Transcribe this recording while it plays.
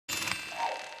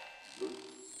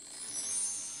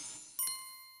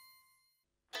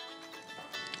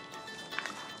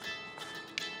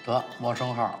得陌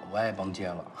生号我也甭接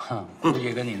了，哼，估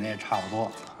计跟你那差不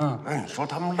多。哎，你说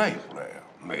他们累不累啊？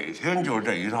每天就是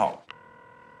这一套。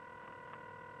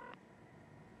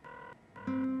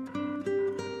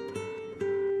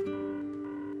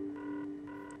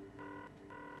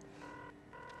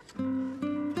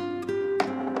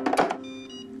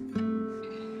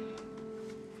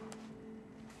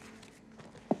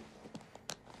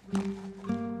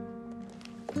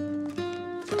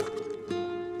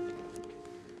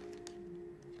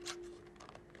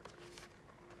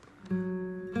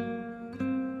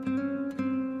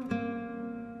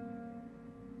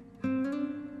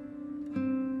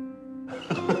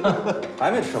还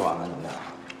没吃完呢，你们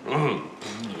俩。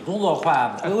你动作快，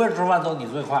回回吃饭都你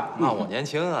最快。那我年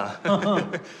轻啊。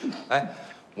哎，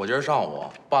我今儿上午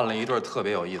办了一对特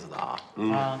别有意思的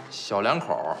啊，小两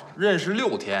口认识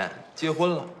6天，结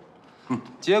婚了。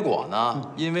结果呢，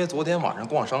因为昨天晚上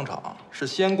逛商场，是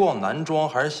先逛男装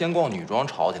还是先逛女装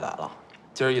吵起来了。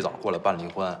今儿一早过来办离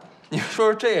婚。你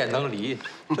说这也能离？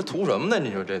这图什么呢？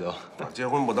你说这都结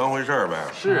婚不当回事儿呗？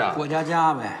是啊，过家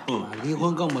家呗。离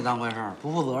婚更不当回事儿，不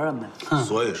负责任呗。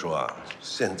所以说啊，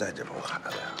现在这帮孩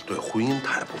子呀，对婚姻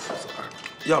太不负责任了。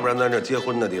要不然咱这结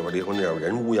婚的地方、离婚的地方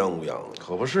人乌泱乌泱的，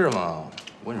可不是嘛？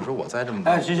我跟你说，我再这么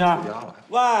哎，徐星，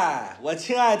喂，我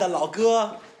亲爱的老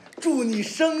哥，祝你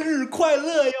生日快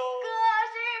乐哟！哥，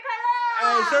生日快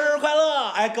乐！哎，生日快乐！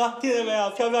哎，哥，听见没有？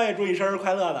飘飘也祝你生日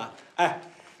快乐的。哎。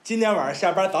今天晚上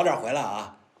下班早点回来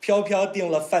啊！飘飘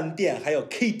订了饭店，还有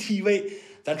KTV，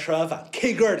 咱吃完饭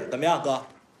K 歌去，怎么样，哥？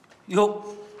哟，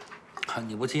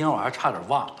你不提醒我还差点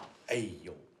忘了。哎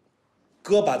呦，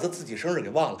哥把他自己生日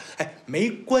给忘了。哎，没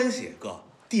关系，哥，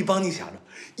弟帮你想着，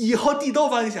以后弟都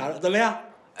帮你想着，怎么样？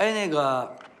哎，那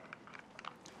个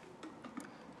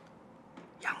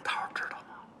杨桃知道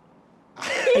吗？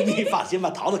你放心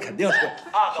吧，桃子肯定是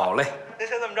啊。好嘞，那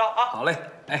先这么着啊。好嘞，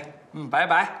哎，拜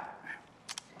拜。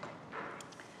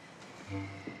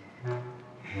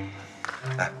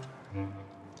哎，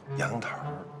杨桃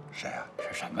谁啊？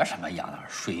是什么杨桃？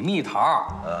水蜜桃。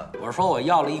我说我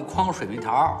要了一筐水蜜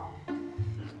桃。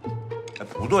哎，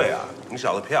不对啊，你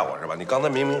小子骗我是吧？你刚才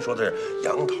明明说的是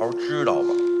杨桃知道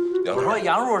吗？我说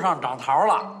杨树上长桃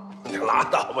了。你拉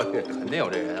倒吧你！肯定有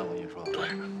这人，我跟你说。对，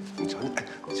你瞧你，哎，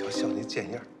你瞧像那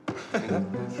贱样，你看。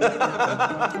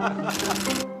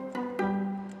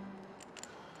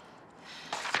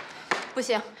不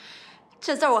行，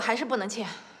这字儿我还是不能签。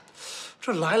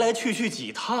这来来去去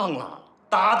几趟了，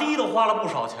打的都花了不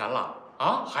少钱了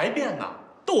啊，还变呢？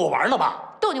逗我玩呢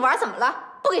吧？逗你玩怎么了？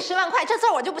不给10万块，这字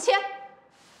儿我就不签。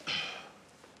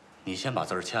你先把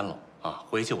字儿签了啊，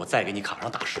回去我再给你卡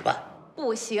上打10万。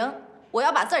不行，我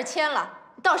要把字儿签了，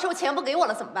到时候钱不给我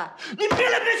了怎么办？你别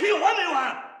来别去，有完没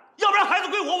完？要不然孩子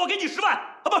归我，我给你10万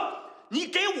啊，不，你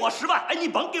给我10万，哎，你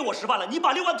甭给我10万了，你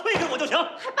把6万退给我就行。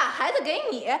还把孩子给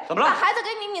你？怎么了？把孩子给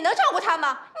你，你能照顾他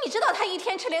吗？你知道他一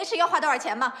天吃零食要花多少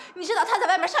钱吗？你知道他在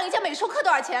外面上一节美术课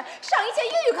多少钱，上一节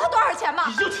英语课多少钱吗？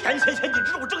你就钱，你知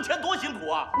道我挣钱多辛苦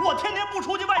啊？我天天不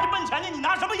出去外去奔钱去，你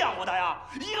拿什么养活他呀？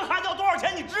一个孩子要多少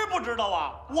钱，你知不知道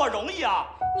啊？我容易啊？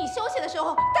你休息的时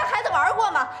候带孩子玩过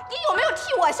吗？你有没有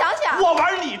替我想想？我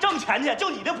玩你挣钱去，就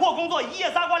你这破工作，一夜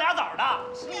3瓜俩枣的，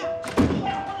你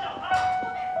养活得了他？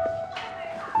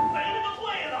没那么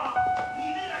贵了，你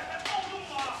那点钱够用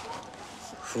吗？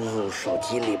叔叔手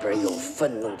机里边有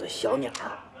愤怒的小鸟，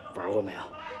玩过没有？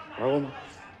玩过吗？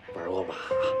玩过吧？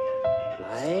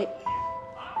来，预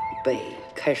备，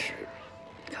开始，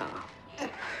看啊！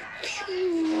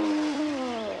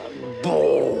不。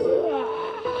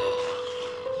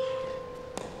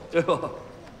哎呦，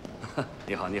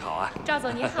你好，你好啊！赵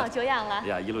总您好，久仰了。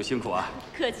呀，一路辛苦啊！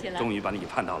客气了。终于把你给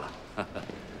盼到了。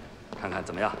看看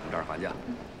怎么样？我们这儿环境？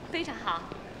非常好。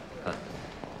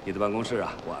你的办公室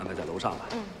啊，我安排在楼上了。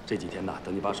这几天呢，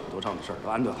等你把手头上的事儿都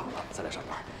安顿好了，再来上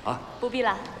班啊。不必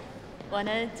了，我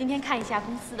呢今天看一下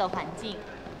公司的环境，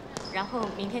然后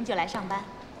明天就来上班。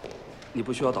你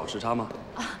不需要倒时差吗？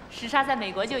啊，时差在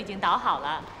美国就已经倒好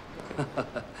了。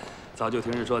早就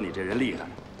听人说你这人厉害，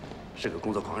是个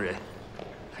工作狂人，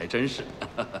还真是。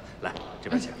来，这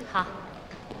边请。好。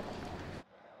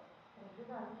我知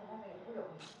道你在外面也不容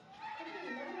易，可是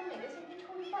你能不能每个星期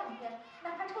抽一半天，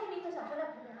哪怕抽出1个小时来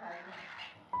陪陪孩子？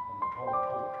抽啊，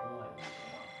你行吗？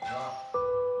是吧？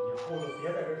以后就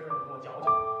别在这事上跟我矫情，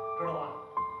知道吧？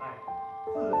哎，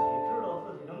自己知道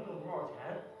自己能挣多少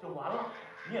钱就完了，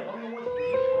你也甭跟我起，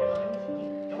我也甭跟你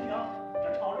起，行不行？这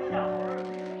吵这架好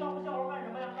人，闹个笑话干什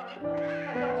么呀？让人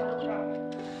看笑话是不是？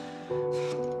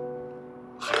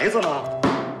孩子呢？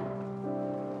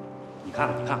你看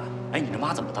看，你看看，哎，你这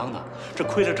妈怎么当的？这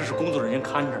亏着这是工作人员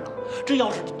看着呢，这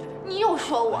要是你又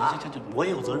说我。行，我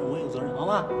也有责任，我也有责任，好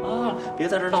吗？啊，别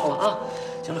在这儿闹了啊！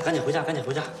行了，赶紧回家，赶紧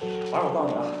回家。晚上我告诉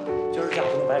你啊，今儿假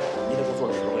不能白跑，你得给我做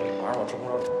点实惠。晚上我吃红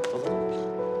烧肉，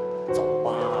走吧。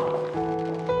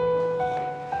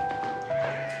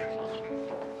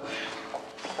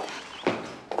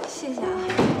谢谢啊，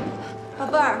宝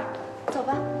贝儿，走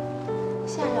吧，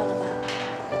吓着了吧？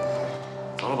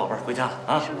走了，宝贝儿，回家了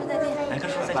啊！叔叔再见。来，跟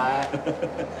叔叔再见。拜。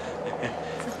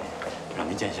让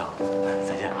您见笑，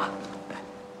再见啊！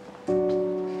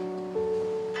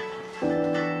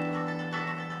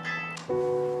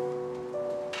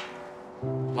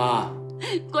妈，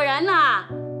果然呐，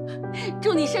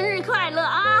祝你生日快乐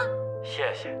啊！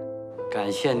谢谢，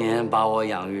感谢您把我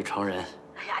养育成人。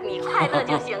哎呀，你快乐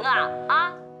就行啊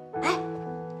啊！哎，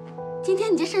今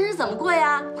天你这生日怎么过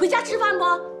呀？回家吃饭不？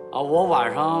啊，我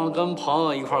晚上跟朋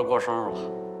友一块过生日了，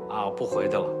啊，不回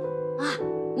去了。啊，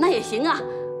那也行啊。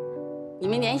你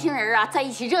们年轻人啊，在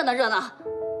一起热闹热闹。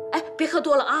哎，别喝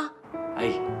多了啊。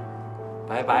哎，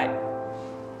拜拜。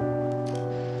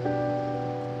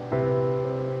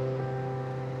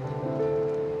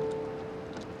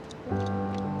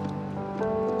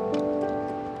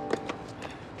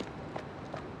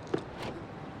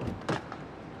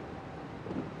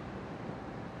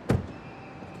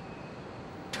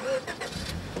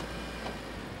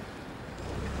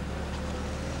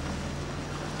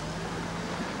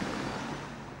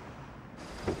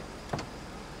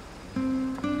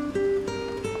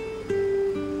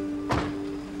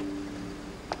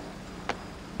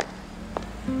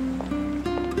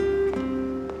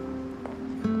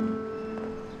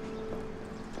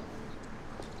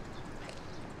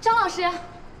张老师，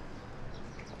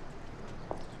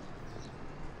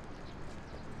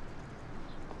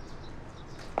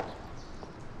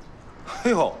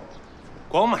哎呦，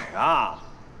广美啊！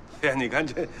哎呀，你看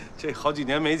这好几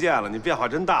年没见了，你变化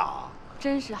真大啊！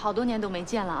真是好多年都没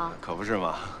见了啊！可不是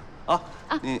嘛！啊，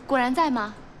你果然在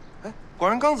吗？哎，果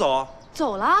然刚走。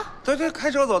走了？对，开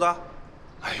车走的。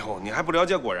哎呦，你还不了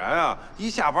解果然啊！一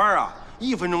下班啊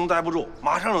，1分钟待不住，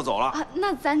马上就走了。啊，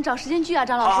那咱找时间聚啊，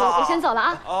张老师，我先走了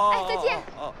啊！哎，再见。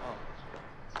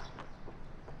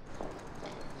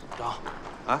张，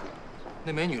啊，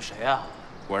那美女谁啊？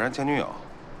果然前女友。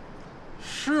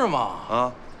是吗？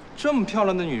啊，这么漂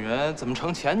亮的女人怎么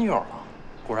成前女友了？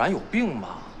果然有病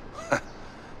吧？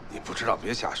你不知道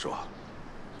别瞎说。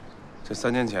这3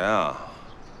年前啊，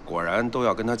果然都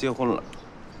要跟他结婚了，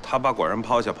他把果然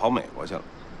抛下跑美国去了。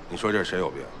你说这谁有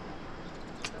病？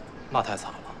那太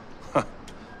惨了。哼，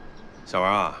小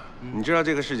王啊，你知道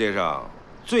这个世界上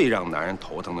最让男人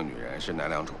头疼的女人是哪2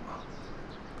种吗？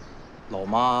老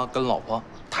妈跟老婆。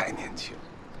太年轻。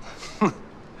哼，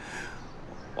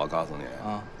我告诉你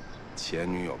啊，前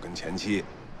女友跟前妻。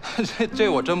这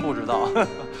我真不知道。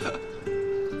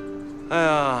哎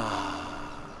呀，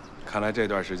看来这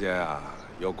段时间啊，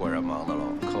有果然忙的喽。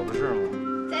可不是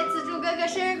吗？再次祝哥哥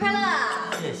生日快乐！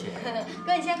谢谢。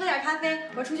哥，你先喝点咖啡，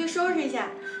我出去收拾一下。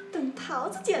等桃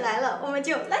子姐来了，我们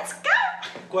就 Let's go。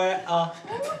乖啊，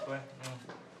乖，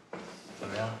怎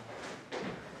么样？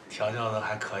调教的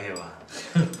还可以吧？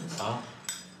啊？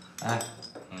哎，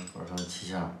我说七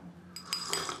香，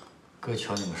哥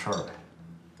求你个事儿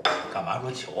呗。干嘛说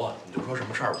求啊？你就说什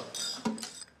么事儿吧。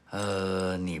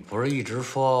你不是一直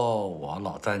说我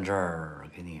老在这儿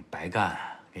给你白干，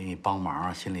给你帮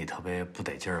忙，心里特别不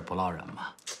得劲儿、不落忍吗？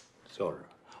就是，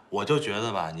我就觉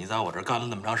得吧，你在我这儿干了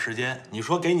那么长时间，你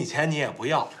说给你钱你也不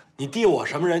要，你弟我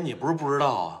什么人你不是不知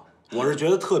道啊？我是觉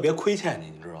得特别亏欠你，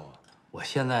你知道吗？我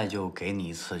现在就给你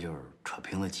一次就是扯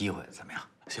平的机会，怎么样？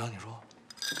行，你说。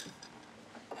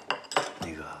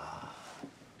那个，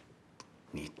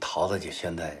你桃子姐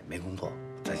现在没工作，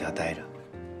在家待着。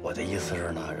我的意思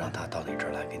是呢，让她到你这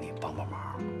儿来给你帮帮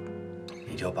忙，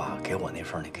你就把给我那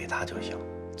份你给她就行。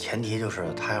前提就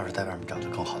是她要是在外面找到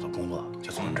更好的工作，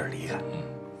就从你这儿离开。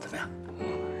怎么样？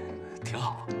挺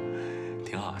好，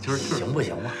挺好，就是行不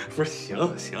行嘛？不是行，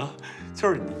就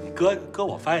是你哥，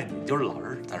我发现你就是老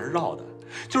是在这绕的，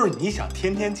就是你想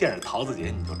天天见着桃子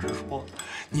姐你就直说，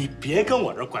你别跟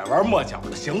我这拐弯抹角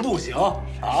的，行不行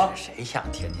啊？谁想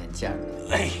天天见着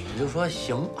你？哎，你就说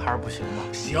行还是不行嘛？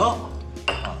行。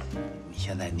你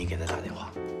现在你给他打电话，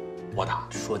我打，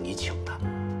说你请他。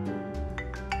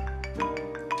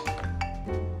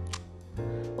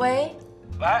喂，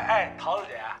哎，桃子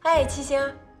姐。哎，七星。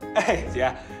哎，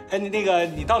姐，哎，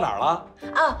你到哪儿了？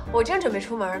啊，我正准备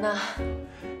出门呢。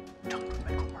正准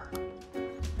备出门呢。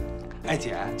哎，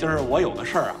姐，就是我有个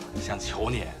事儿啊，想求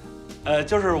你。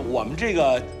就是我们这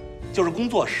个，就是工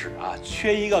作室啊，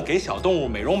缺一个给小动物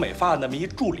美容美发的那么一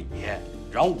助理。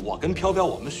然后我跟飘飘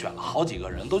我们选了好几个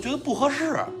人，都觉得不合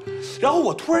适。然后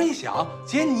我突然一想，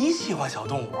姐你喜欢小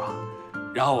动物啊，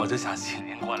然后我就想请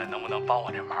您过来，能不能帮我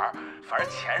这忙？反正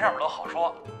钱上面都好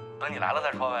说，等你来了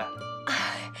再说呗。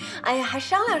哎呀，还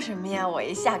商量什么呀？我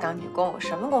一下岗女工，我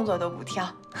什么工作都不挑。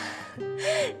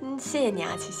谢谢你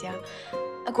啊，七星。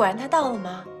果然他到了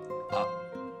吗？啊，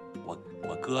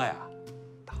我哥呀，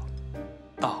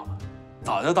到了，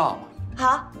早就到了。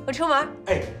好，我出门。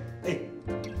哎，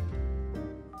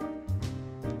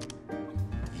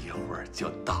一会儿就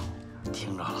到。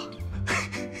听着了。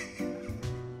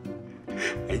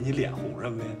哎，你脸红什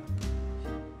么呀？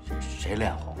谁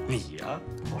脸红？你呀！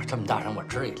我这么大声，我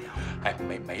知一脸红。哎，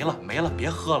没了，别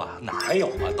喝了，哪还有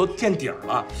啊？都见底儿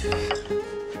了。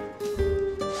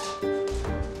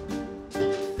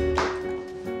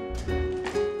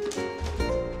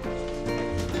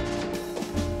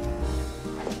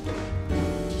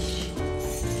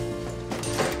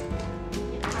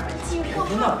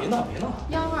别闹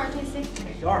！122这 C。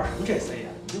122什么这 C 呀？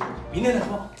你明天再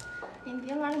说。你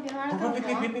别玩了，别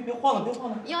晃了！别晃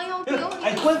了！ 116。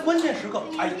哎，关键时刻，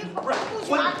哎，不是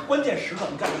关键时刻，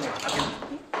你干什么？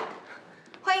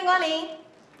欢迎光临。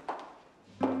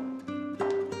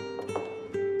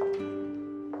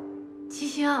七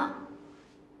星，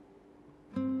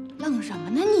愣什么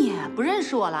呢你？不认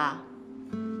识我了？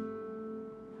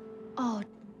哦，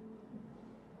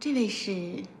这位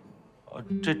是？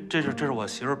这是我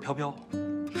媳妇飘飘。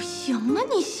不行啊，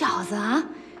你小子啊，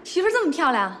媳妇这么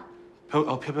漂亮。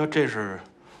飘，这是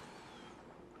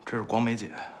广美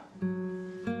姐。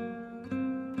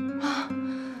啊，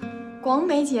广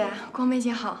美姐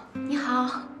好，你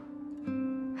好。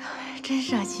真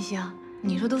是啊，七星，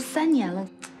你说都3年了，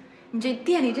你这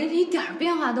店里真是一点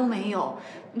变化都没有。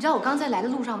你知道我刚才来的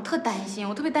路上，我特担心，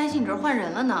我特别担心你这儿换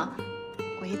人了呢。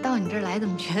我一到你这儿来，怎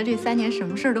么觉得这3年什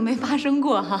么事儿都没发生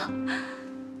过哈？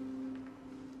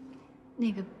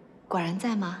那个果然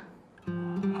在吗？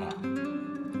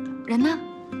人呢？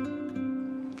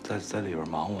在里边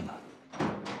忙活呢。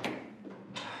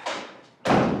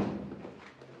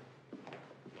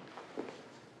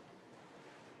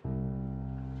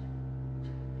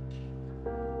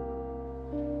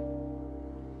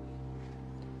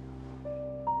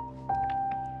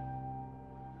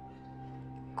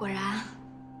果然。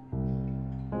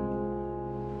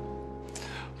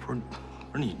不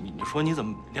是你说你怎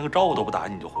么连个招呼都不打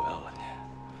你就回来了你？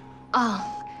啊，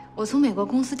我从美国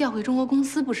公司调回中国公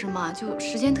司不是吗？就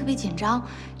时间特别紧张，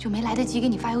就没来得及给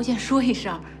你发邮件说一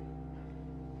声。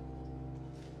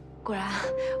果然，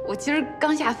我今儿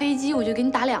刚下飞机，我就给你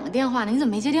打2个电话呢，你怎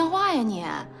么没接电话呀你？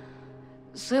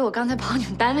所以我刚才跑你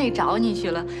们单位找你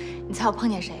去了。你猜我碰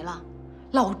见谁了？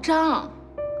老张。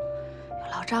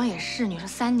老张也是，你说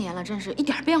3年了，真是一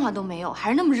点变化都没有，还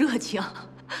是那么热情。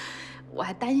我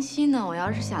还担心呢，我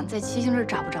要是想在七星这儿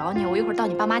找不着你，我一会儿到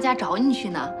你爸妈家找你去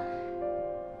呢。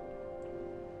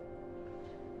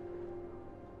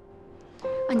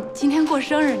啊，你今天过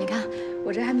生日，你看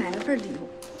我这还买了份礼物。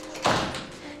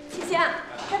七星，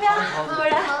飘飘，果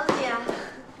然，桃子姐，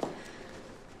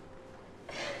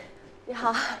你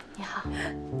好，你好。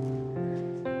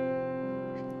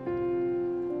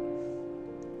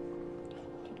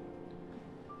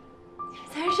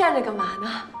在这站着干嘛呢？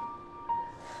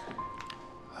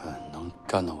能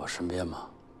站到我身边吗？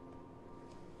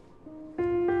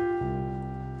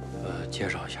介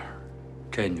绍一下，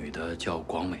这女的叫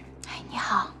广美。哎，你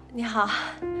好，你好。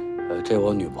这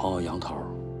我女朋友杨桃。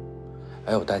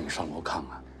哎，我带你上楼看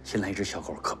看，新来一只小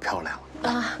狗，可漂亮了。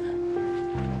啊。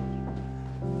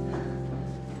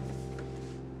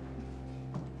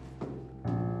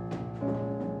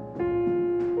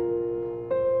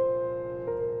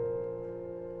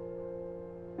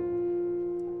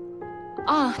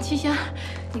啊，七星，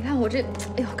你看我这，哎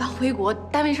呦，刚回国，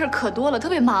单位事儿可多了，特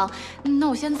别忙。那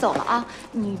我先走了啊，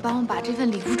你帮我把这份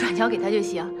礼物转交给他就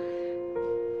行。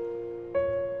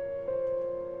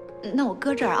那我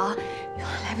搁这儿啊，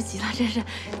来不及了，真是。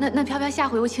那飘飘，下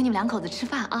回我请你们2口子吃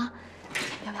饭啊。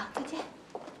飘飘，再见。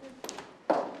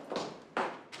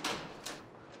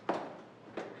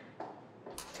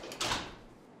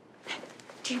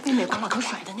这是被美国老头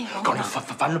甩的那个。告诉你，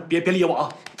反正别理我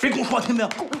啊，别跟我说，听没有？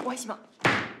跟我没关系吗？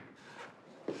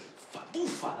烦不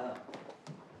烦啊？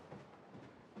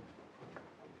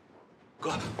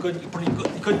哥，你不是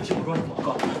哥，你听我说什么？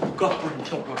哥，不是你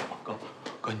听我说什么？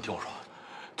哥，你听我说，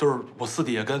就是我私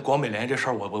底下跟广美联系这事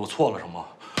儿，我错了什么？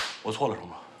我错了什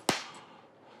么？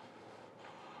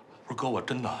不是哥，我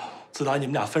真的，自打你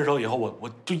们俩分手以后，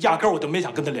我就压根儿我就没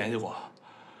想跟他联系过。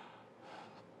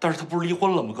但是他不是离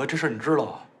婚了吗？哥，这事儿你知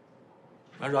道。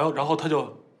然后他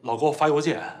就老给我发邮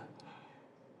件。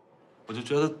我就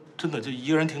觉得真的就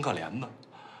一个人挺可怜的，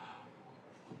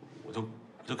我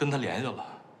就跟他联系了。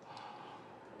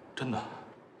真的。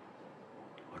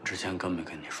我之前跟没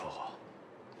跟你说过，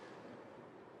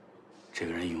这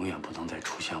个人永远不能再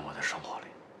出现我的生活里，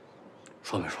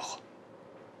说没说过？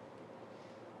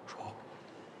说。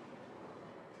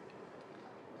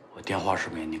我电话是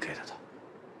不是你给的他？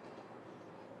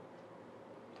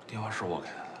电话是我给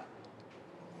他的，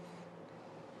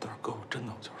但是哥，我真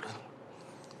的就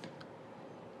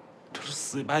是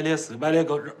死乞白咧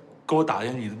给我打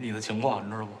听你的情况，你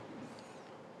知道不？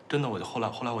真的，我就后来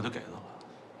我就给他了，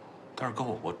但是哥，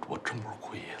我真不是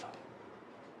故意的，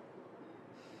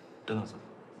真的，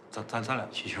咱俩。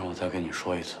齐青，我再跟你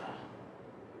说一次，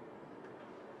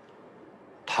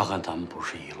他跟咱们不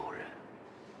是一路人，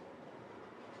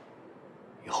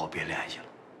以后别联系了。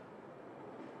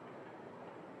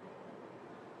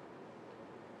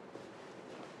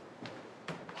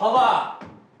桃子，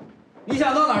你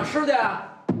想到哪儿吃去？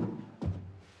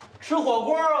吃火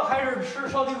锅还是吃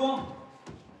烧鸡公？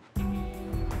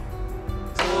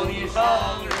祝你生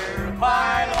日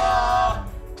快乐！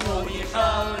祝你生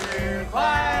日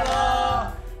快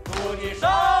乐！祝你生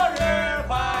日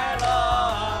快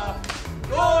乐！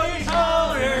祝你生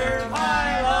日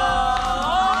快乐！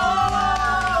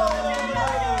来，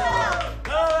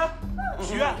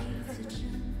许愿。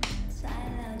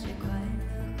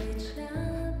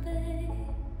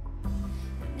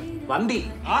完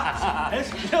毕啊！哎，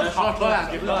说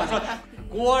两句，说。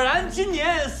果然今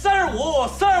年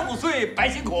35岁，白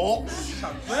辛苦。什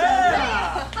么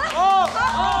呀？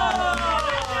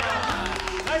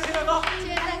来，切蛋糕。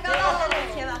切蛋糕，来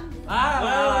切吧。来，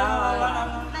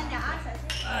慢点啊，小心。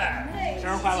哎，生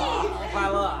日快乐啊！快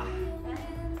乐。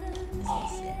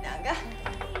谢谢两个。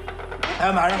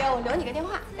哎，马上。姐，我留你个电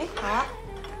话。哎，好。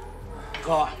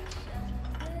哥，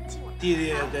弟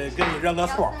弟得跟你认个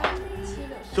错，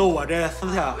就我这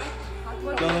私下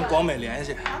跟广美联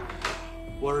系。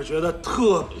我是觉得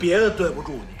特别的对不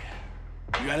住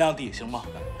你，原谅弟行吗？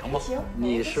成不？行。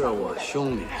你是我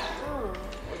兄弟，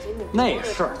那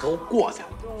事儿都过去了，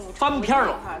翻篇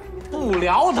了，不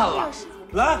聊他了。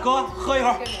来，哥，喝一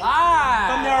口。哎，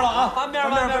翻篇了啊！翻篇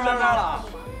了。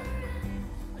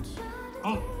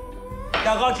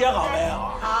蛋糕切好没有？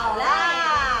好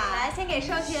啦，来，先给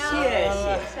收钱。谢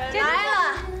谢。来了，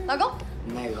老公。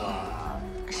那个，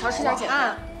少吃点碱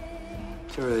啊。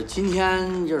就是今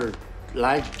天就是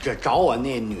来这找我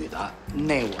那女的，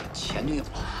那我前女友。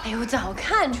哎呦，早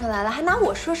看出来了，还拿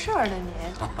我说事儿呢你。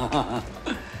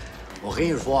我跟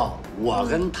你说，我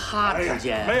跟她之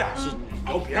间，哎呀，你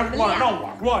就别说了，让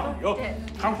我说，你就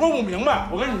还说不明白。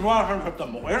我跟你说是怎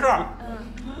么回事？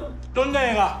就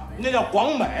那叫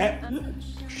广美，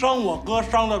伤我哥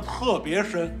伤的特别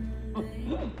深。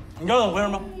你知道怎么回事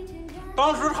吗？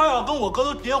当时他要跟我哥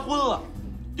都结婚了，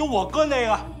就我哥那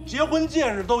个结婚戒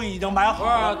指都已经买好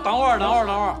了。等会儿，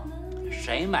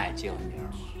谁买结婚戒指了？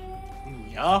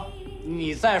你啊！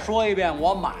你再说一遍，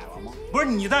我买了吗？不是，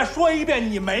你再说一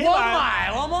遍，你没买？我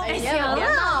买了吗？哎，行了，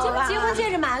这不结婚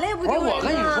戒指买了也不丢人。我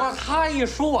跟你说，他一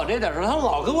说我这点事，他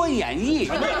老跟我演绎。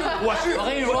我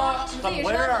跟你说，怎么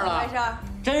回事呢？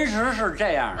真实是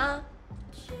这样的。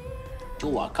就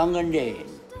我刚跟这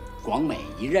广美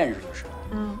一认识的时候，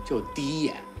就第一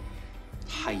眼，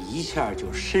他一下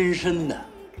就深深的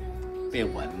被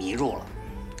我迷住了，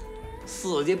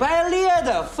死乞白咧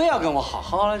的非要跟我好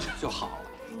好就好了，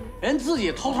人自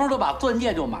己偷偷的把钻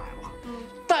戒就买了，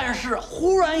但是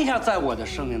忽然一下在我的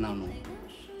生命当中，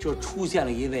就出现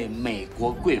了一位美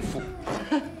国贵妇，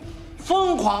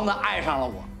疯狂的爱上了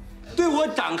我，对我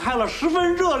展开了十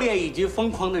分热烈以及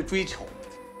疯狂的追求。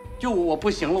就我不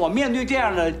行了，我面对这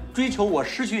样的追求，我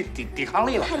失去抵抗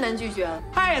力了，太难拒绝了，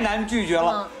太难拒绝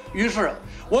了。于是，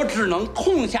我只能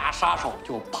痛下杀手，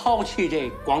就抛弃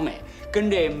这广美，跟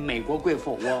这美国贵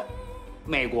妇，我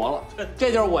美国了。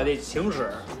这就是我的情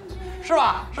史，是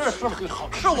吧？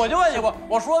是，我就问你，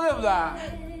我说对不对？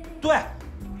对。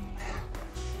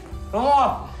然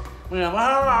后，你们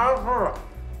我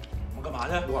干嘛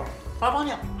去？我撒泡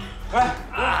尿。哎，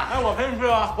我陪你去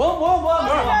吧。不是，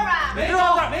没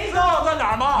知道在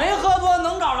哪儿吗？没喝多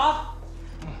能找着。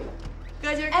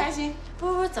哥今儿开心。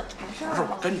不，怎么回事？不是，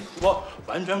我跟你说，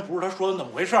完全不是他说的那么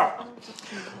回事儿。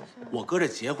我哥这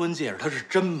结婚戒指他是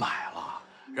真买了，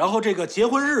然后这个结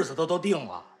婚日子都定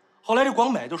了。后来这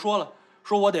广美就说了，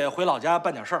说我得回老家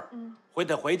办点事儿，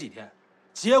得回几天。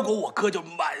结果我哥就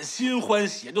满心欢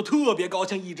喜，就特别高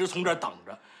兴，一直从这儿等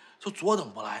着，就左等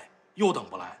不来，右等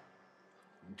不来。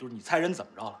就是你猜人怎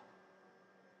么着了？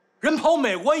人跑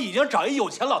美国已经找一有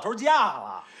钱老头嫁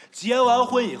了，结完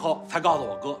婚以后才告诉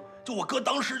我哥，就我哥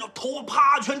当时就头发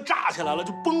啪全炸起来了，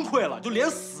就崩溃了，就连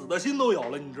死的心都有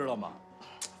了，你知道吗？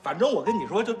反正我跟你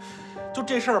说，就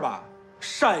这事儿吧，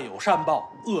善有善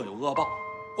报，恶有恶报。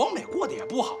广美过得也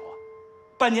不好啊，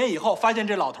半年以后发现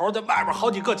这老头在外边好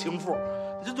几个情妇，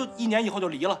就1年以后就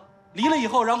离了。离了以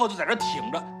后，然后就在这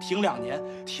挺着，挺2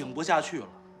年，挺不下去了，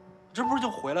这不是就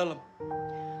回来了吗？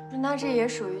那这也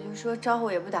属于就是说招呼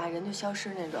也不打，人就消失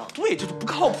那种。对，这就不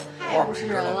靠谱，太不是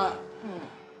人了。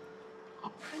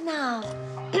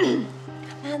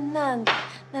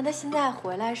那他现在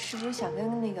回来是不是想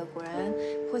跟那个果然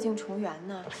破镜重圆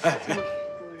呢？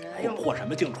哎，破什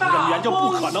么镜重圆就不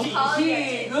可能。大风起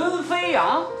兮云飞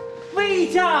扬，威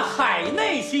驾海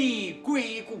内兮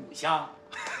归故乡。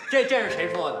这是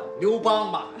谁说的？刘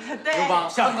邦吧？对，刘邦，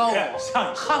汉高武，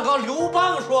汉高刘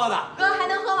邦说的。哥还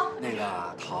能喝吗？那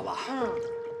个桃子，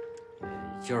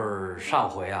就是上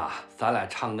回啊，咱俩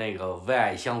唱那个《为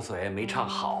爱相随》没唱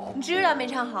好。你知道没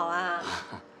唱好啊？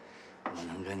我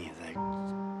能跟你再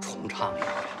重唱一遍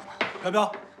吗？飘飘，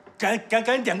赶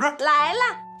紧点歌。来了，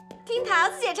听桃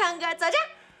子姐唱歌，走着。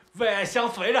为爱相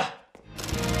随着。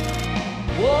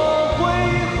我会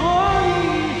和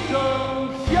一生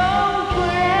相随。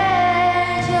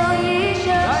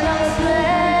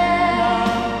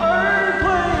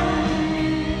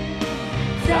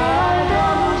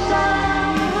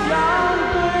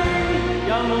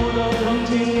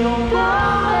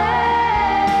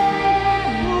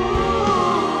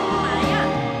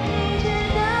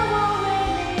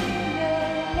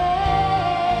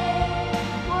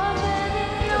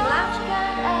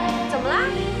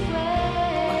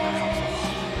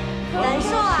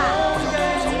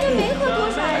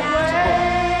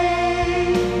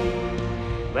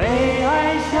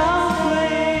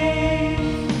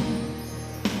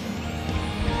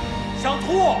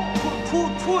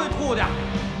出去吐去！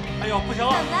哎呦，不行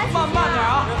了，慢点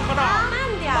啊，喝大，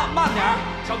慢点，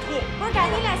想吐。不是，赶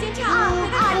紧你俩先唱啊！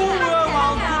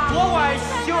往左拐洗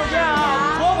手间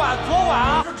啊，左拐啊！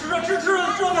知道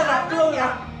在哪？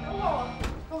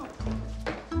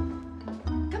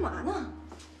干嘛呢？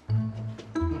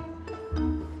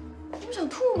你不想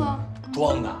吐吗？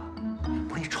装的，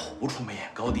不是你瞅不出眉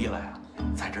眼高低来呀？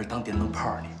在这儿当电灯泡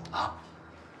呢啊！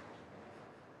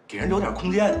给人留点空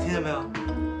间，听见没有？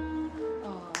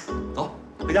走，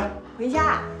回家。回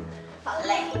家。好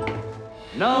嘞。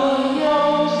能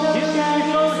有幸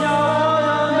收下我的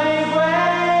玫瑰，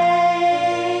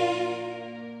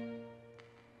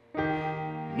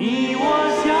你我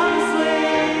相随。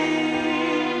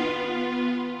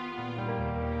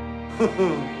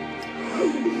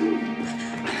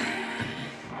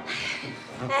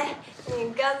哎，你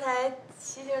刚才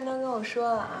齐静都跟我说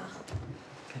了啊。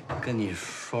跟你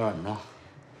说什么呢？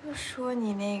就说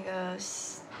你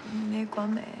那广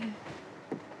美。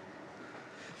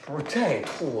不是这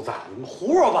兔崽子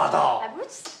胡说八道！哎，不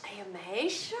是，哎呀，没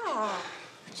事儿，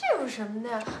这有什么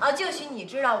的啊？就许你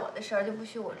知道我的事儿，就不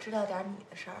许我知道点你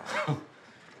的事儿。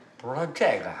不是他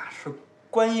这个呀，是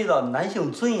关系到男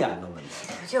性尊严的问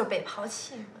题。不就是被抛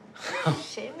弃吗？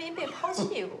谁没被抛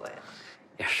弃过呀？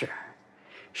也是，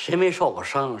谁没受过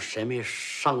伤，谁没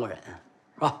伤过人，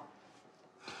是吧？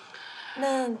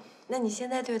那你现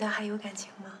在对他还有感情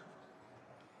吗？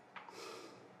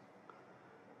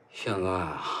现在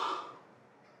啊，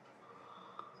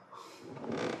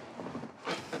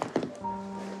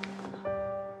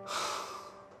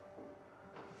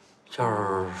就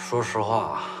是说实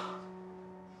话，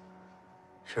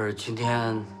就是今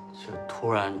天就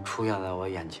突然出现在我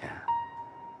眼前，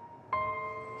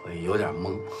我有点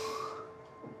懵，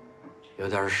有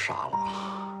点傻了，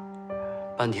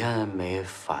半天没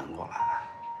反应过来。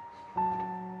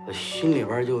我心里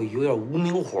边就有点无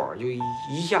名火，就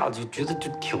一下子就觉得就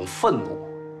挺愤怒。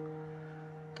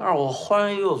但是我忽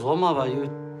然又琢磨吧，又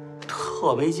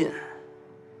特没劲。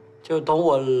就等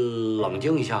我冷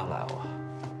静下来，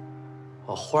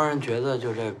我忽然觉得，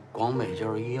就这广美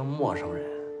就是一个陌生人，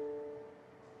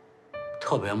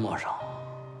特别陌生。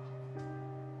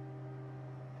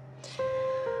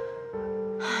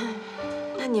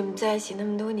那你们在一起那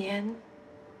么多年，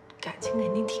感情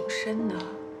肯定挺深的。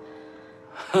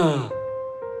哼，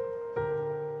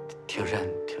挺深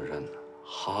的。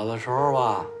好的时候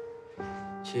吧，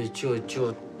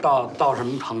就到什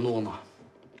么程度呢？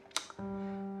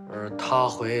他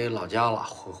回老家了，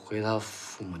回他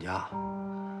父母家。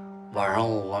晚上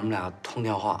我们俩通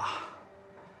电话，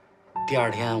第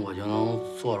二天我就能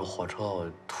坐着火车，我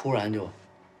突然就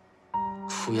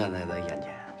出现在他眼前，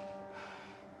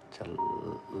这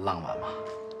浪漫吧。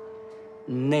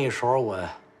那时候我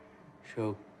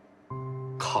就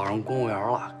考上公务员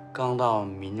了，刚到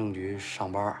民政局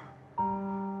上班，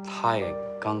他也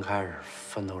刚开始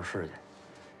奋斗事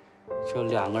去，就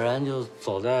2个人就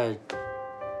走在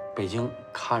北京，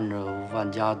看着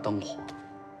万家灯火，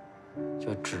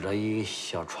就指着一个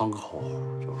小窗口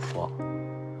就说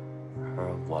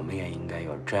我们也应该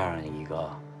有这样一个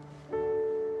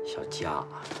小家。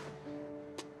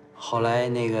后来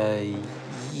那个1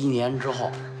年之后，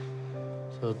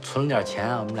就存了点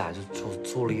钱，我们俩就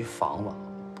租了一房子，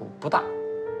不大，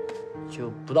就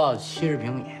不到70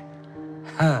平米，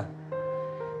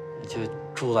就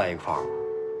住在一块儿。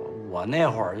我那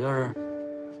会儿就是，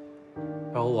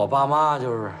我爸妈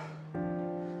就是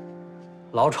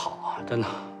老吵，真的，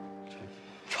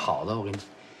吵得我跟你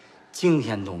惊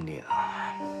天动地的。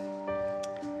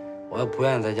我也不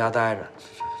愿意在家待着，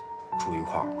住一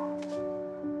块儿。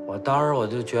我当时我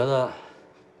就觉得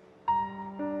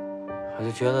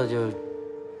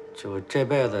就这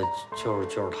辈子就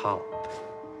是他了。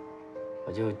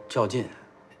我就较劲，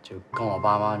就跟我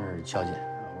爸妈那儿较劲。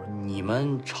我说你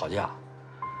们吵架，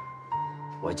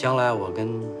我将来我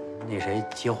跟那谁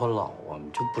结婚了，我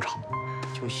们就不吵，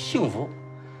就幸福。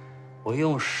我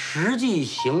用实际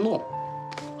行动，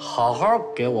好好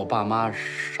给我爸妈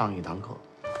上一堂课。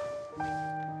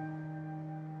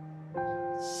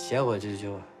结果就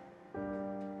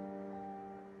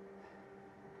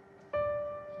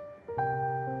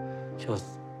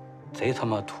贼他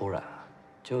妈突然，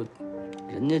就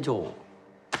人家就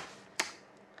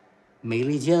美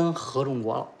利坚合众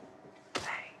国了。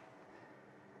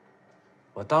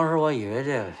我当时我以为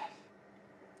这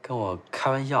跟我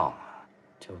开玩笑呢，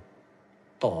就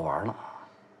逗我玩呢，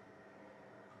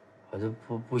我就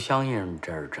不相信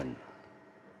这是真的。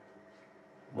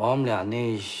往我们俩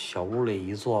那小屋里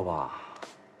一坐吧，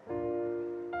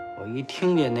我一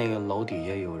听见那个楼底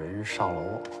下有人上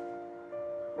楼，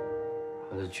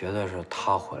我就觉得是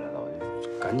他回来了，我就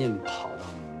赶紧跑到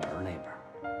门那边，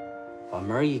把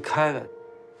门一开开，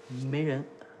没人，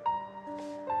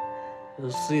就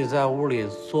自己在屋里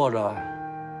坐着，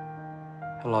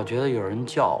老觉得有人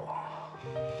叫我，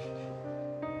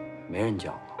没人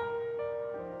叫我。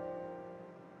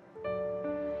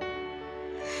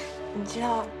你知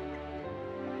道，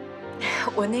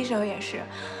我那时候也是，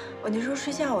我那时候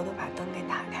睡觉我都把灯给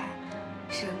打开，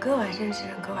整个晚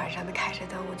上的开着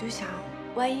灯，我就想，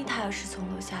万一他要是从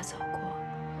楼下走过，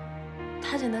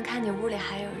他就能看见屋里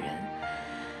还有人，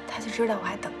他就知道我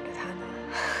还等着他呢，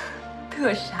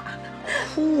特傻。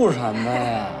哭什么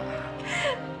呀？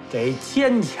得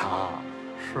坚强，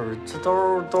是这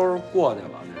都是过去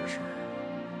了这事儿。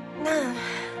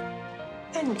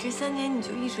那你这3年你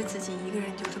就一直自己一个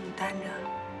人就这么单着？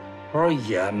我说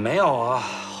也没有啊，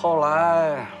后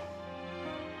来，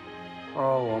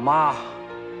我妈，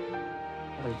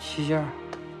七星，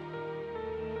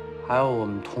还有我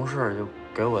们同事就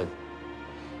给我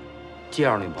介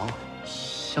绍女朋友，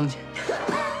相亲。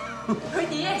不是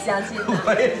你也相亲呢？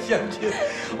我也相亲。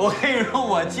我跟你说，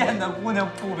我见的姑娘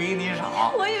不比你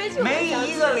少，我以为就没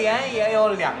一个脸也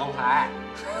有2个牌。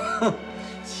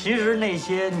其实那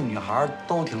些女孩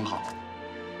都挺好，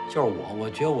就是我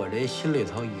觉得我这心里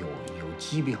头有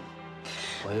疾病，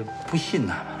我就不信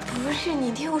他们。不是，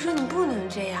你听我说，你不能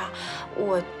这样。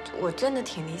我真的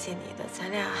挺理解你的，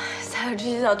咱俩这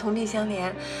就叫同病相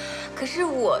怜。可是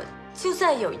我就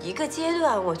在有一个阶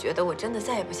段，我觉得我真的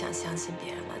再也不想相信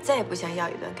别人了，再也不想要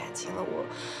一段感情了。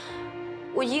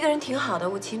我一个人挺好的，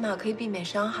我起码可以避免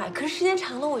伤害。可是时间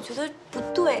长了，我觉得不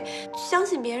对，相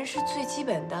信别人是最基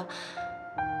本的。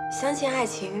相信爱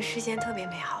情是件特别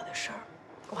美好的事儿，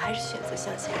我还是选择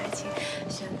相信爱情，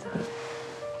选择。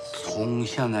从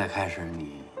现在开始，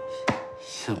你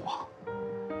信我，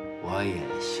我也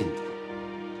信你。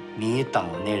你等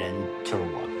的那人就是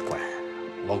我果然，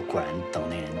我果然等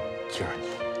那人就是你。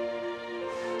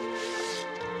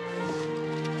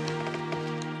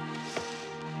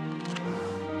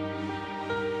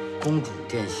公主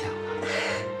殿下，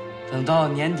等到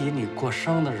年底你过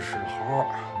生的时候。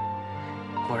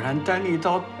果然带你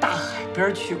到大海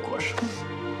边去过生日，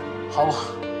好不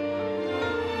好？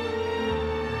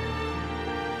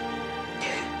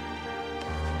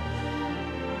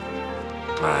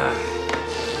哎，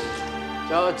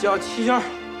叫七星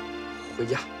回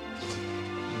家。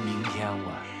明天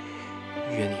我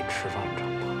约你吃饭，成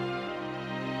吗？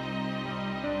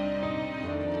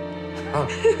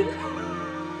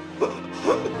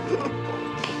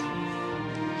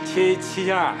七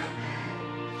星。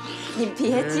你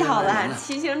别叫了，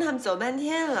七星他们走半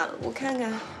天了，我看看，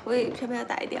我给飘飘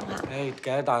打一电话。哎，给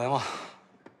他打电话。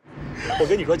我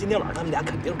跟你说，今天晚上他们俩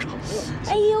肯定成了。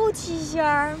哎呦，七星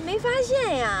儿，没发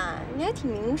现呀？你还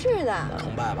挺明智的。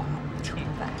成败吧？成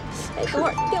败。哎，等会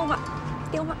儿电话。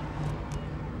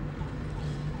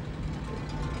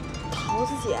桃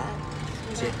子姐。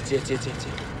接。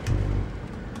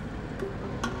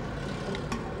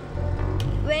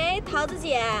喂，桃子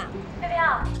姐。飘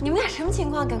飘，你们俩什么情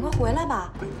况？赶快回来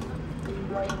吧。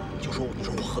你说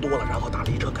我喝多了，然后打了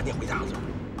一车，赶紧回家了。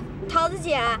桃子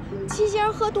姐，七星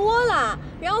喝多了，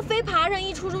然后非爬上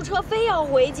一出租车，非要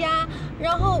回家，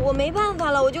然后我没办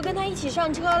法了，我就跟他一起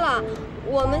上车了。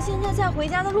我们现在在回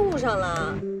家的路上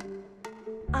了。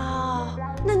哦，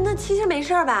那七星没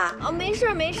事吧？哦，没事。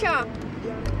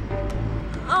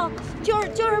哦，就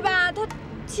是吧，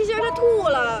七星他吐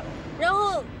了，然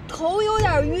后头有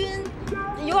点晕，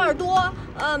有点多，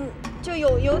就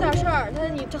有点事儿，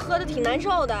他喝的挺难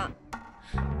受的。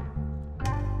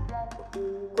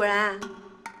果然，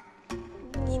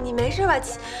你没事吧？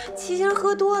七星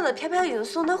喝多了，飘飘已经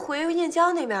送他回燕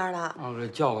郊那边了。我给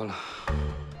叫过来，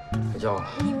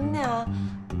你们俩，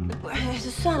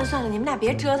算了，你们俩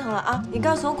别折腾了啊！你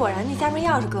告诉我，果然那家门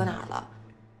钥匙搁哪儿了？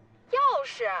钥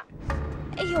匙？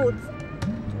哎呦，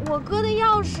我哥的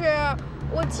钥匙，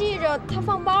我记着他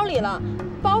放包里了，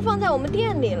包放在我们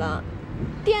店里了，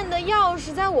店的钥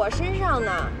匙在我身上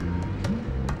呢。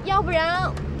要不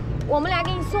然，我们俩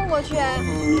给你送过去。哎，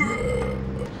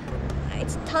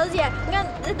桃子姐，你看，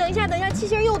等一下，七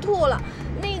星又吐了。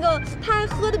那个他还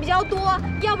喝的比较多，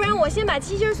要不然我先把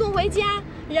七星送回家，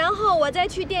然后我再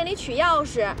去店里取钥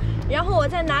匙，然后我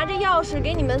再拿着钥匙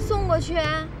给你们送过去。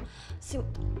行，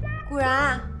果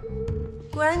然，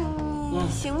你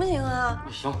行不行啊？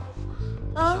行。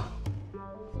啊？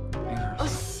哦，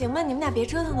行吧，你们俩别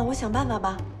折腾了，我想办法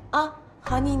吧。啊，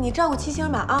好，你照顾七星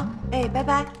吧啊。哎，拜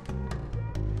拜。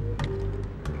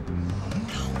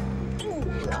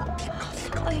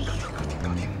哎呦，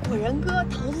果然哥，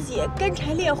桃子姐干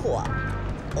柴烈火，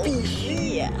必须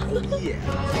耶！我也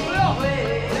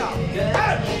拍。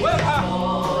没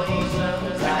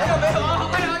有啊，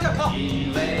快点就好。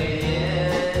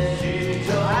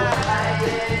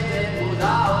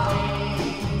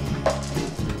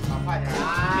快点啊！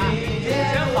先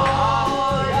好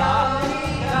呀。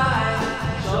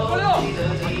不溜，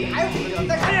还不溜，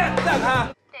再开，再开。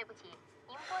对不起，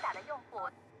您拨打的用户。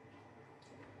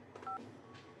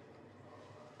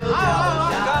干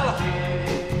了！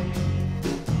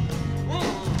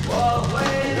我会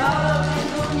牢记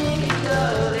住你的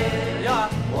脸，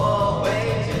我会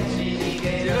珍惜你给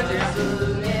的思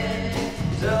念。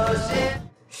这些。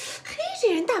嘿，这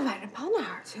人大晚上跑哪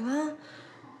儿去了？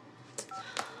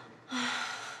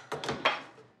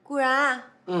果然，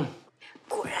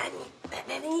果然，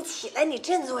来，你起来，你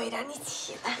振作一点，你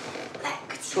起来，来，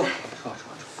快起来。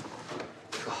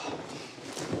撤。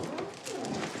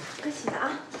快起来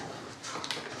啊！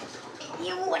哎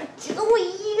呀，我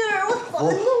一个人，我怎么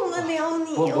弄得了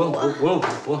你？不用。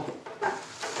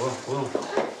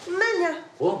慢点。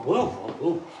不用。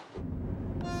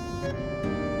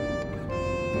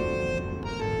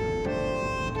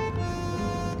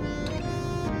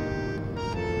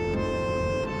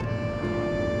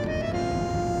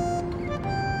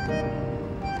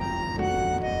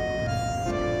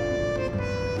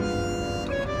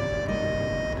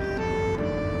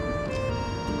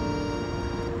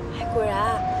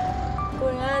果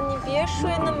然，你别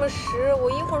睡那么实，我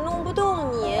一会儿弄不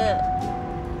动你。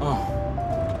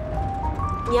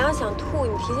你要想吐，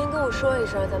你提前跟我说一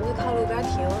声，咱们就靠路边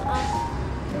停啊。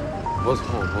不吐。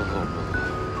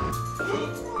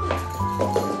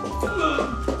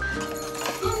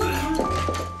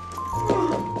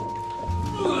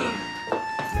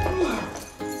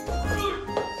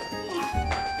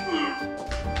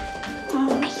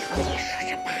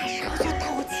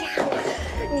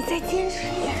再坚持一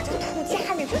点，就吐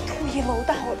家里，别吐一楼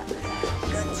道的。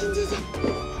进。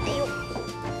哎呦，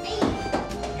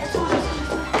坐。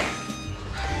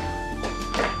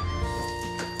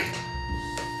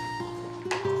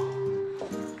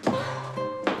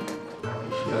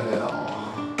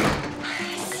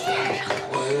歇上。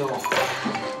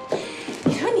你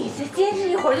说你再坚持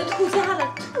一会儿就吐家了，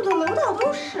吐的楼道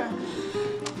都是。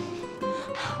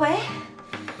喂，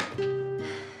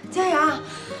佳阳。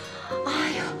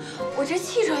我这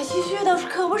气喘吁吁的，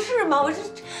可不是嘛！我这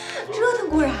折腾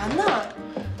果然呢。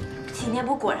今天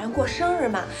不果然过生日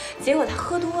嘛，结果他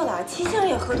喝多了，七星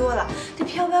也喝多了，这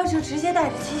飘飘就直接带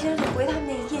着七星就回他们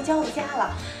那个燕郊的家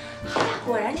了。哎呀，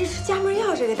果然这是家门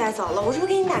钥匙给带走了。我这不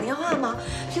给你打电话吗？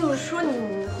就是说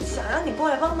你想让你过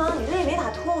来帮忙，你这也没打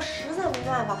脱，我实在没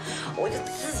办法，我就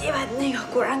自己把那个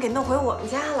果然给弄回我们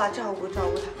家了，照顾他。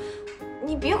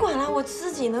你别管了，我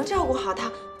自己能照顾好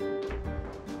他。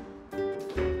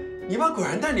你把果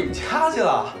然带你们家去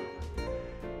了？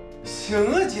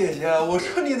行啊，姐姐，我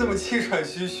说你怎么气喘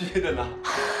吁吁的呢？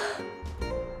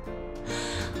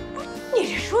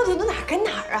你这说的都哪儿跟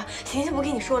哪儿啊？行，不跟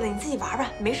你说了，你自己玩吧，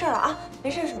没事了啊，没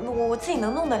事，我自己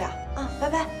能弄得了啊，拜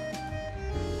拜。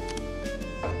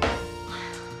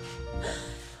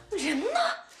人呢？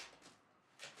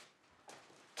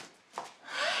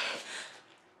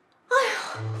哎呦，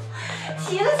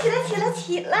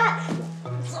起来！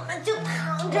怎么就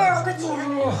躺这儿了？快起来！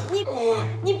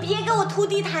你别给我吐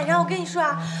地毯上！我跟你说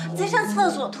啊，再上厕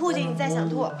所吐去，你再想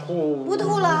吐，不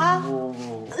吐了啊！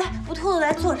来，不吐了，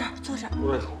来坐这儿，坐这儿，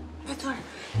来坐这儿。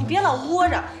你别老窝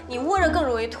着，你窝着更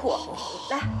容易吐。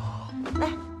来，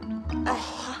哎，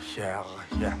好。歇，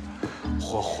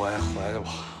回去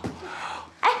吧。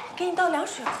哎，给你倒凉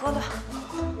水喝吧。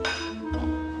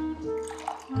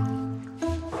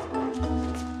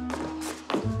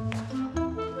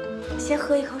先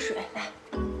喝一口水，来，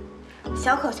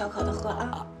小口的喝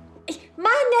啊！哎，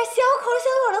慢点，小口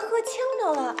的喝，呛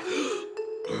着了。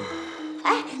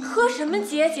哎，喝什么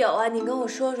解酒啊？你跟我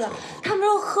说说。他们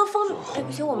说喝蜂，哎，不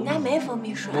行，我们家没蜂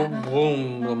蜜水。不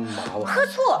用那么麻烦。喝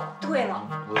醋，对了，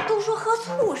都说喝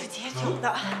醋是解酒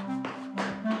的。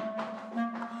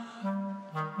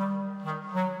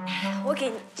我给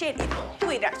你这里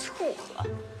兑点醋喝。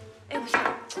哎，不行，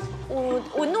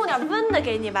我弄点温的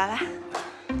给你吧，来。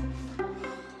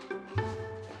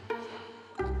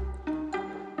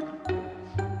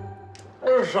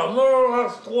这什么时候还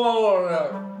酸了呢？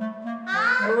啊？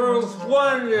这是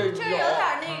酸这酒。这有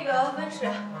点那个温水。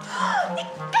你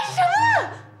干什么？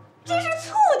这是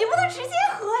醋，你不能直接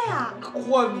喝呀。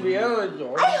换别的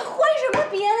酒。哎呀，换什么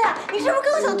别的呀？你是不是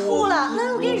更想吐了？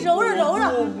来，我给你揉揉。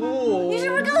不。你是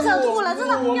不是更想吐了？走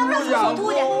走，要不上厕所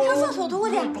吐去？上厕所吐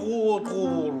去。吐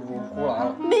出来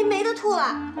了。没得吐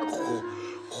了。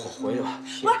回去吧。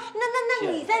不是，那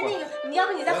你再那个，你要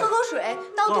不你再喝口水，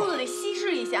到肚子里稀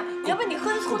释一下，要不然你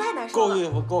喝的醋太难受了。够意思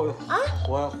啊！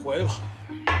回去吧。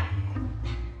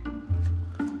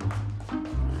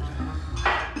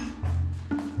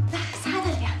来，擦擦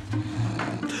脸。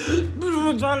不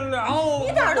咱凉。一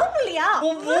点都不凉。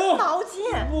我不。毛巾。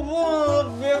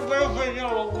别费劲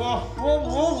了，我。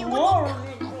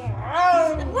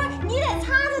不是，你得擦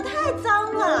的太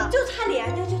脏了，就擦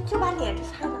脸，就把脸就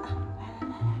擦的啊。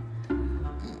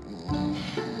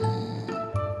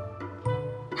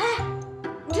哎，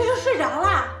你这就睡着了？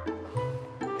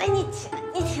哎，你起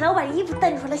来，我把衣服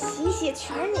蹬出来洗洗，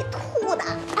全是你吐的。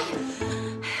哎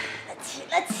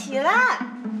呀，起来！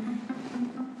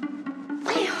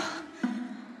哎呦！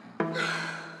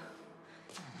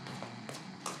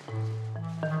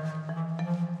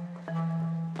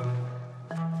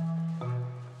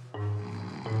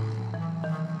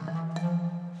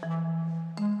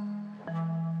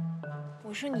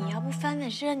我说你要不翻翻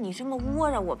身，你这么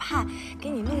窝着，我怕给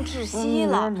你弄窒息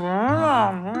了。你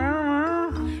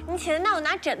起来，那我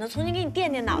拿枕头重新给你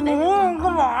垫垫脑袋。干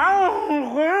嘛呀？你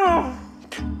回来。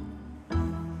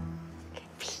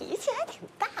脾气还挺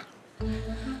大。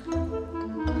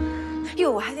哟，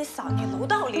我还得扫那楼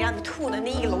道里让你吐的那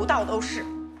一楼道都是。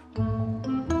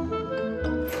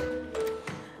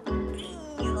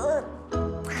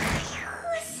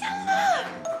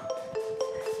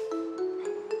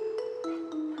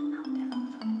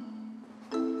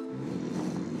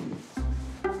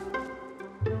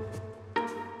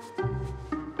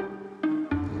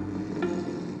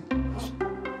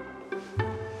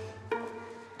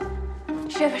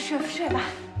睡吧。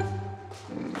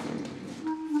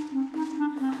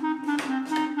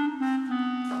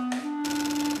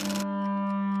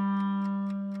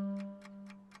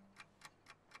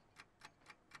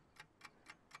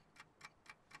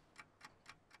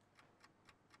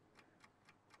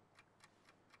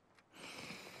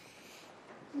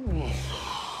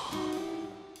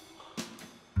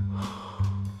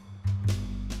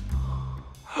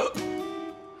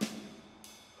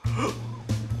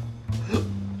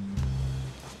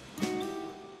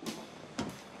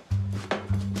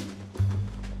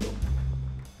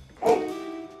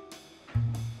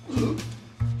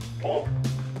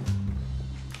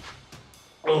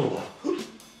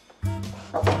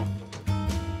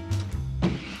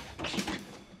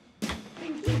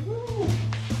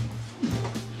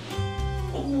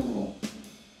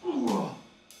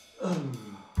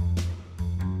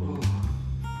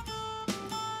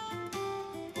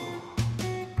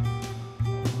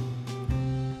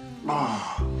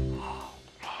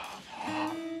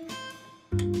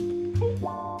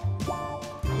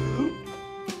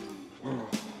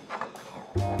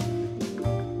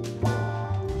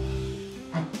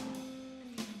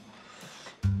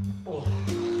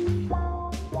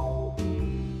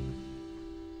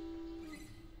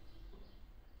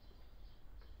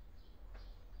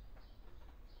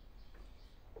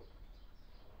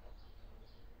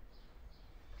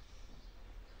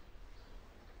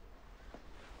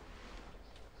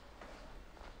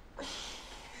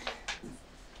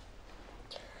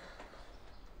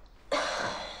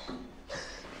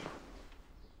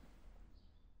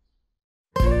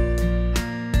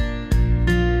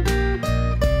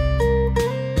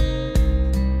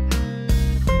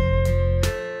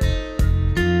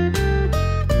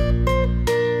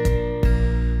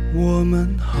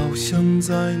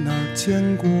在哪儿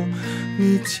见过，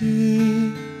你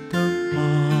记得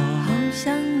吗？好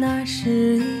像那是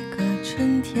一个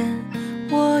春天，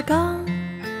我刚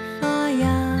发芽，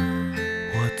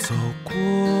我走过，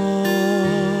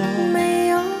没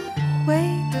有回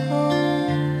头。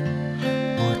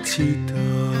我记得，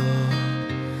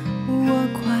我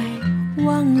快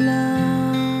忘了，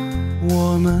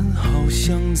我们好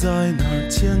像在哪儿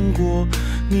见过，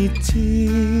你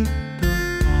记得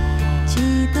吗？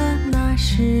记得那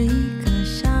是一个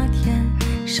夏天，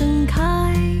盛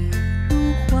开如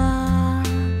花。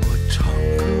我唱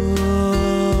歌，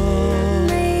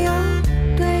没有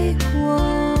对过，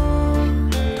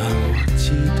但我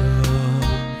记得，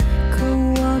可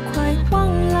我快忘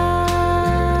了。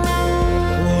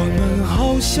我们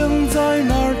好像在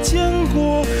哪儿见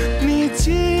过，你记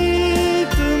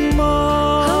得吗？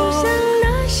好像那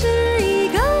是一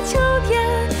个秋天，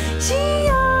夕阳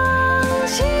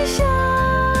西下。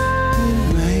你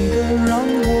美得让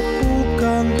我不敢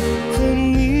和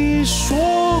你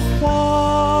说话。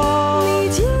你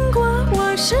经过我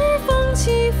时风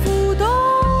起浮动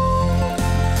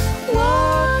我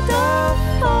的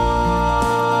发。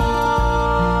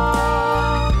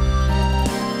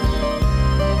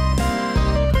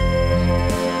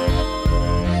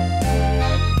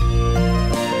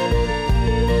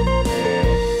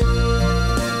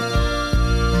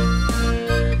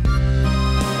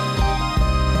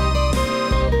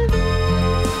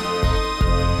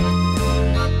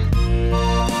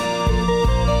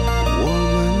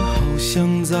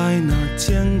像在哪儿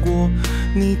见过，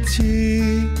你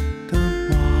记得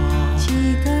吗？记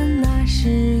得那是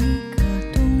一个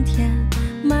冬天，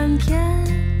满天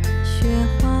雪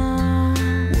花。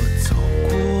我走过，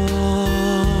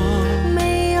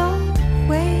没有回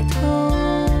头。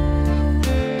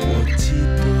我记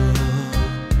得，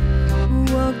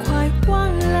我快忘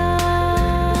了。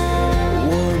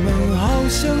我们好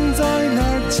像在哪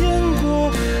儿见过，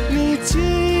你记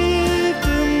得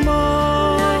吗？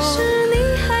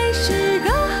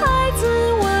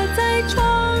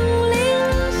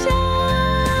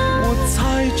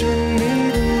着你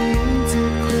的名字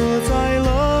刻在了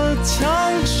墙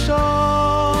上，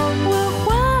我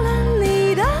画了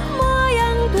你的模样，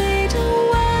对着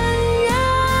弯月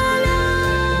亮。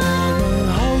我们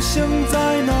好像在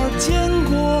哪儿见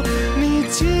过，你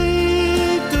记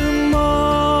得吗？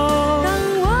当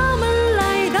我们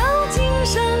来到今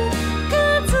生，各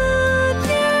自天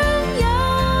涯，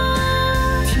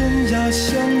天涯相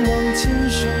望，今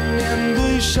生面对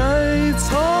谁曾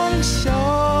想？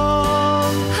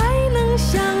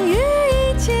相遇一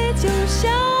切就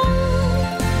像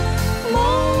梦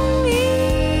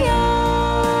一样，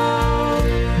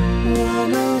我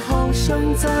们好像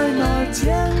在哪儿见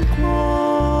过。